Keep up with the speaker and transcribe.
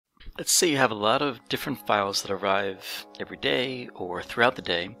Let's say you have a lot of different files that arrive every day or throughout the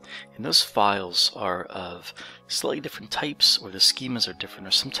day, and those files are of slightly different types, or the schemas are different, or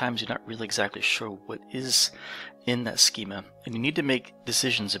sometimes you're not really exactly sure what is in that schema, and you need to make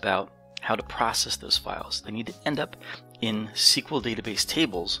decisions about how to process those files. They need to end up in SQL database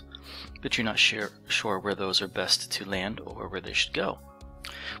tables, but you're not sure where those are best to land or where they should go.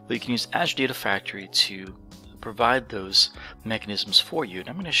 Well, you can use Azure Data Factory to provide those mechanisms for you, and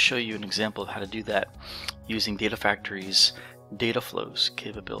I'm going to show you an example of how to do that using Data Factory's data flows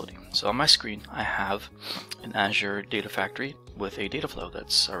capability. So on my screen I have an Azure Data Factory with a data flow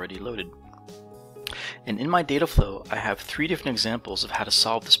that's already loaded, and in my data flow I have 3 different examples of how to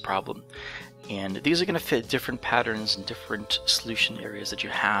solve this problem, and these are going to fit different patterns and different solution areas that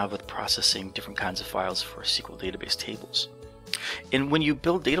you have with processing different kinds of files for SQL database tables. And when you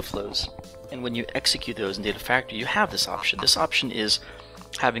build data flows and when you execute those in Data Factory, you have this option. This option is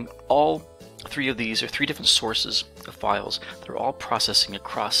having all 3 of these, or 3 different sources of files that are all processing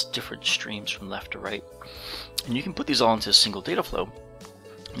across different streams from left to right. And you can put these all into a single data flow.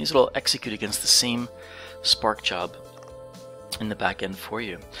 And these will all execute against the same Spark job in the back end for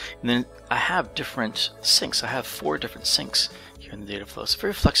you. And then I have different syncs. I have 4 different syncs here in the data flow. It's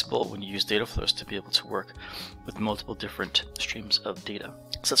very flexible when you use data flows to be able to work with multiple different streams of data.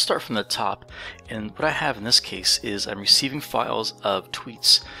 So let's start from the top, and what I have in this case is I'm receiving files of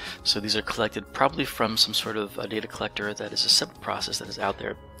tweets. So these are collected probably from some sort of a data collector that is a separate process that is out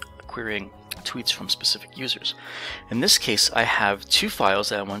there querying tweets from specific users. In this case I have 2 files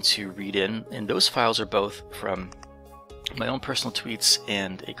that I want to read in, and those files are both from my own personal tweets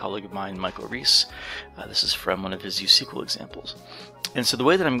and a colleague of mine, Michael Reese. This is from one of his USQL examples. And so the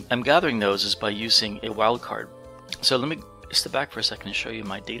way that I'm gathering those is by using a wildcard. So let me step back for a second and show you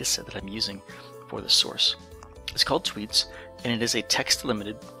my data set that I'm using for the source. It's called tweets, and it is a text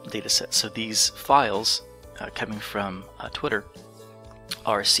limited data set. So these files coming from Twitter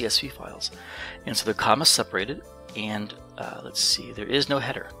are CSV files, and so they're comma separated, and let's see, there is no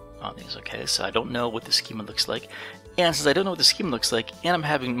header on these. Okay, so I don't know what the schema looks like, and since I don't know what the schema looks like, and I'm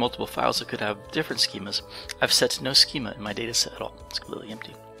having multiple files that could have different schemas, I've set no schema in my data set at all. It's completely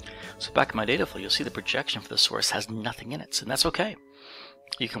empty. So back in my data flow, you'll see the projection for the source has nothing in it, and that's okay.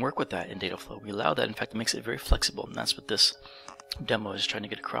 You can work with that in data flow. We allow that. In fact, it makes it very flexible, and that's what this demo is trying to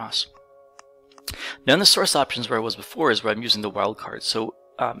get across. Now in the source options where I was before is where I'm using the wildcard. So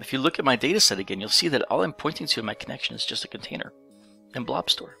if you look at my data set again, you'll see that all I'm pointing to in my connection is just a container and blob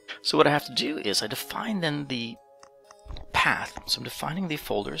store. So what I have to do is I define then the path. So I'm defining the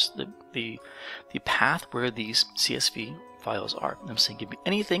folders, the path where these CSV files are. I'm saying give me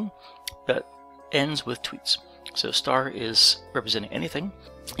anything that ends with tweets. So star is representing anything,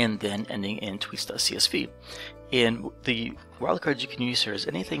 and then ending in tweets.csv. And the wildcards you can use here is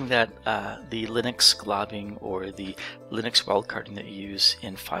anything that the Linux globbing or the Linux wildcarding that you use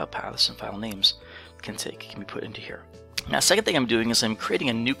in file paths and file names can be put into here. Now, the second thing I'm doing is I'm creating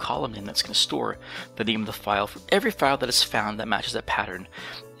a new column name that's going to store the name of the file. For every file that is found that matches that pattern,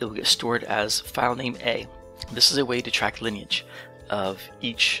 it will get stored as file name A. This is a way to track lineage of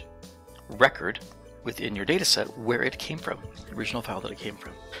each record within your data set where it came from, the original file that it came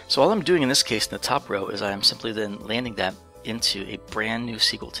from. So all I'm doing in this case in the top row is I am simply then landing that into a brand new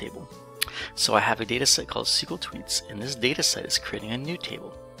SQL table. So I have a data set called SQL Tweets, and this data set is creating a new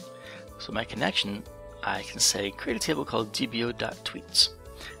table. So my connection, I can say create a table called dbo.tweets.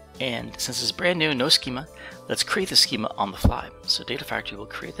 And since it's brand new, no schema, let's create the schema on the fly. So Data Factory will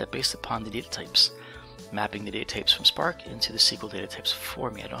create that based upon the data types, mapping the data types from Spark into the SQL data types for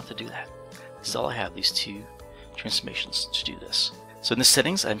me. I don't have to do that. This is all I have, these 2 transformations to do this. So in the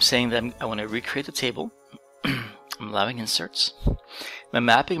settings, I'm saying that I want to recreate the table. I'm allowing inserts. My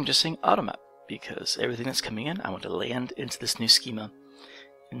mapping, I'm just saying automap, because everything that's coming in, I want to land into this new schema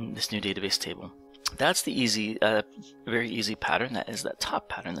in this new database table. That's the easy, very easy pattern. That is that top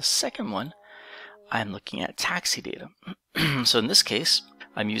pattern. The second one, I'm looking at taxi data. So in this case,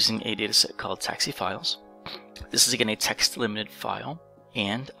 I'm using a data set called taxi files. This is again a text limited file,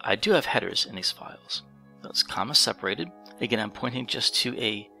 and I do have headers in these files. That's comma separated. Again, I'm pointing just to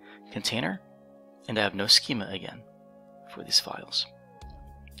a container, and I have no schema again for these files.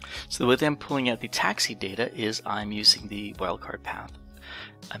 So the way that I'm pulling out the taxi data is I'm using the wildcard path.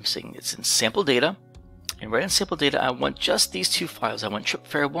 I'm saying it's in sample data, and right in sample data I want just these 2 files. I want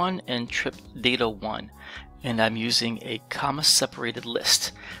tripfare1 and tripdata1, and I'm using a comma separated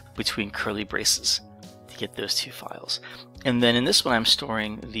list between curly braces to get those two files. And then in this one I'm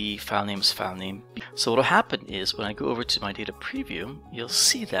storing the file name as file name. So what will happen is when I go over to my data preview, you'll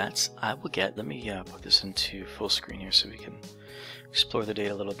see that I will get, let me put this into full screen here so we can explore the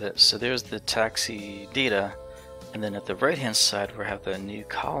data a little bit. So there's the taxi data, and then at the right hand side where I have the new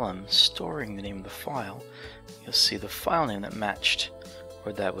column storing the name of the file, you'll see the file name that matched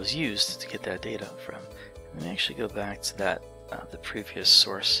or that was used to get that data from. Let me actually go back to that the previous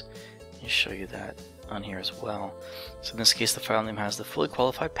source and show you that on here as well. So in this case the file name has the fully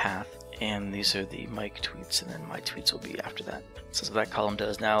qualified path, and these are the Mike tweets, and then my tweets will be after that. So that's what that column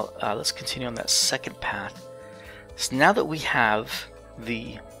does. Now let's continue on that second path. So now that we have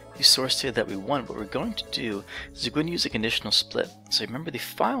the source data that we want, what we're going to do is we're going to use a conditional split. So remember the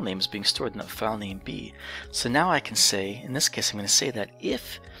file name is being stored in that file name B. So now I can say, in this case I'm going to say that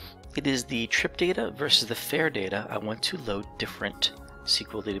if it is the trip data versus the fare data, I want to load different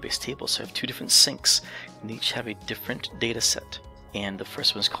SQL database tables. So I have two different syncs and each have a different data set. And the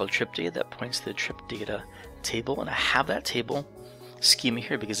first one is called trip data, that points to the trip data table, and I have that table schema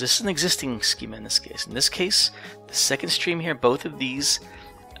here because this is an existing schema in this case. In this case, the second stream here, both of these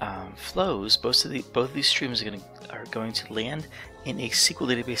flows, both of these streams are going to land in a SQL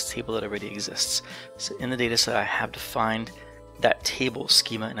database table that already exists. So in the data set I have defined that table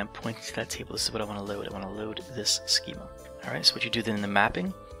schema, and I'm pointing to that table. This is what I want to load. I want to load this schema. Alright, so what you do then in the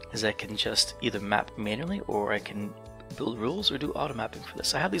mapping is I can just either map manually, or I can build rules or do auto mapping for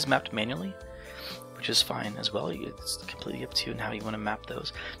this. I have these mapped manually, which is fine as well. It's completely up to you and how you want to map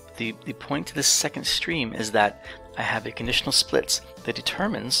those. The point to this second stream is that I have a conditional split that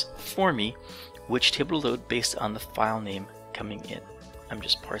determines for me which table to load based on the file name coming in. I'm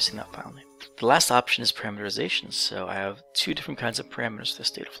just parsing that file name. The last option is parameterization. So I have two different kinds of parameters for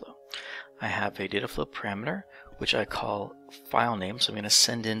this data flow. I have a data flow parameter, which I call file name. So I'm going to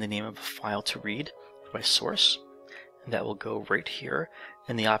send in the name of a file to read by source, and that will go right here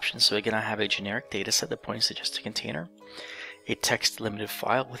in the options. So again, I have a generic data set that points to just a container, a text limited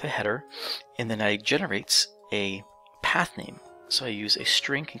file with a header, and then I generate a path name. So I use a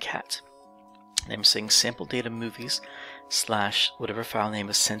string concat, and I'm saying sample data movies / whatever file name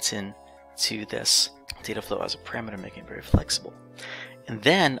is sent in to this data flow as a parameter, making it very flexible. And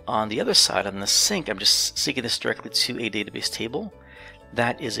then on the other side, on the sync, I'm just syncing this directly to a database table.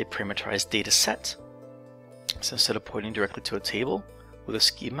 That is a parameterized data set. So instead of pointing directly to a table with a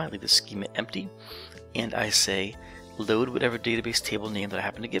schema, I leave the schema empty, and I say load whatever database table name that I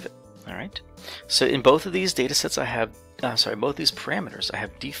happen to give it. Alright, so in both of these data sets I have, both these parameters, I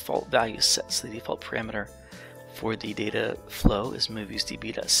have default value sets. The default parameter for the data flow is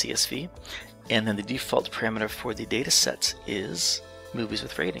moviesdb.csv, and then the default parameter for the data set is movies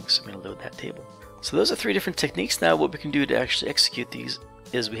with ratings. So I'm going to load that table. So those are three different techniques. Now what we can do to actually execute these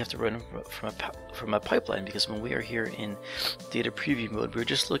is we have to run from a pipeline, because when we are here in data preview mode, we're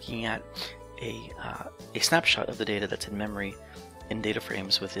just looking at a snapshot of the data that's in memory in data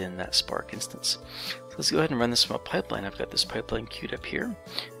frames within that Spark instance. So let's go ahead and run this from a pipeline. I've got this pipeline queued up here,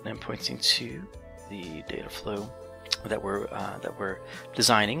 and I'm pointing to the data flow that we're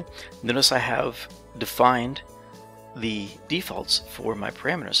designing. Notice I have defined the defaults for my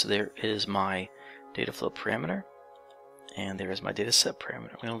parameters. So there is my data flow parameter, and there is my data set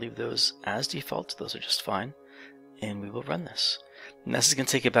parameter. I'm going to leave those as default. Those are just fine, and we will run this. And this is going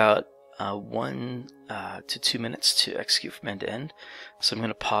to take about 1 to 2 minutes to execute from end to end. So I'm going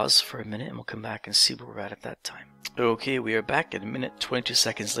to pause for a minute, and we'll come back and see where we're at that time. Okay, we are back at a minute 22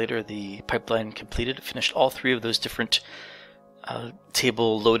 seconds later. The pipeline completed, finished all three of those different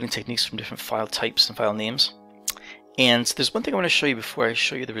table loading techniques from different file types and file names. And there's one thing I want to show you before I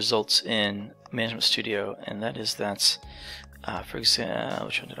show you the results in Management Studio, and that is that, for example,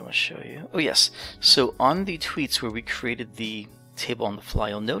 which one did I want to show you? Oh yes, so on the tweets where we created the table on the fly,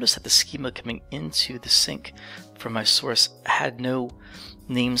 you'll notice that the schema coming into the sync from my source had no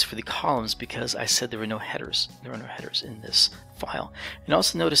names for the columns because I said there were no headers. There are no headers in this file. And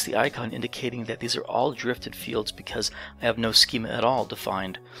also notice the icon indicating that these are all drifted fields because I have no schema at all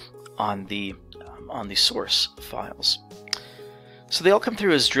defined on the source files. So they all come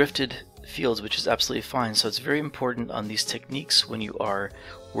through as drifted fields, which is absolutely fine. So it's very important on these techniques when you are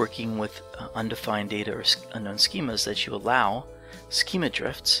working with undefined data or unknown schemas that you allow schema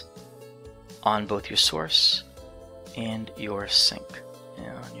drifts on both your source and your sync.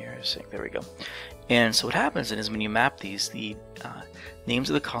 There we go. And so what happens is when you map these, the names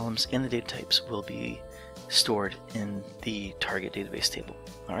of the columns and the data types will be stored in the target database table.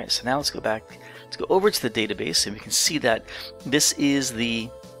 Alright, so now let's go back, let's go over to the database, and we can see that this is the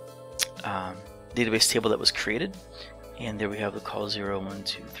database table that was created, And there we have the call 0, 1,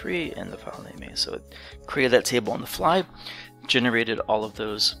 2, 3 and the file name. So it created that table on the fly, generated all of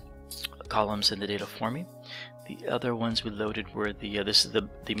those columns in the data for me. The other ones we loaded were this is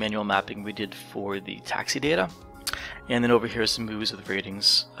the manual mapping we did for the taxi data. And then over here is some movies with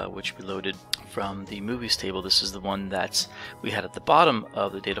ratings, which we loaded from the movies table. This is the one that we had at the bottom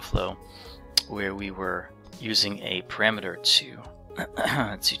of the data flow, where we were using a parameter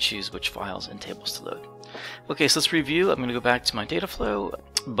to choose which files and tables to load. Okay, so let's review. I'm going to go back to my data flow,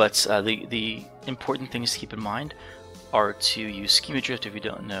 but the important things to keep in mind are to use schema drift if you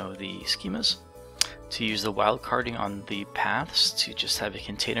don't know the schemas, to use the wildcarding on the paths to just have a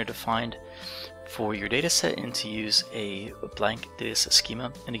container defined for your dataset, and to use a blank dataset schema,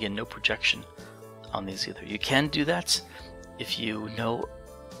 and again, no projection on these either. You can do that if you know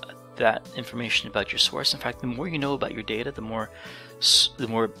that information about your source. In fact, the more you know about your data, the more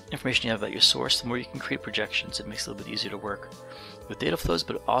information you have about your source, the more you can create projections. It makes it a little bit easier to work with data flows,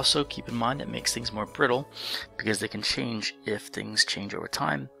 but also keep in mind it makes things more brittle because they can change if things change over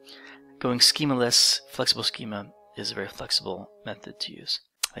time. Going schemaless, flexible schema is a very flexible method to use.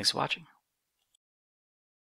 Thanks for watching.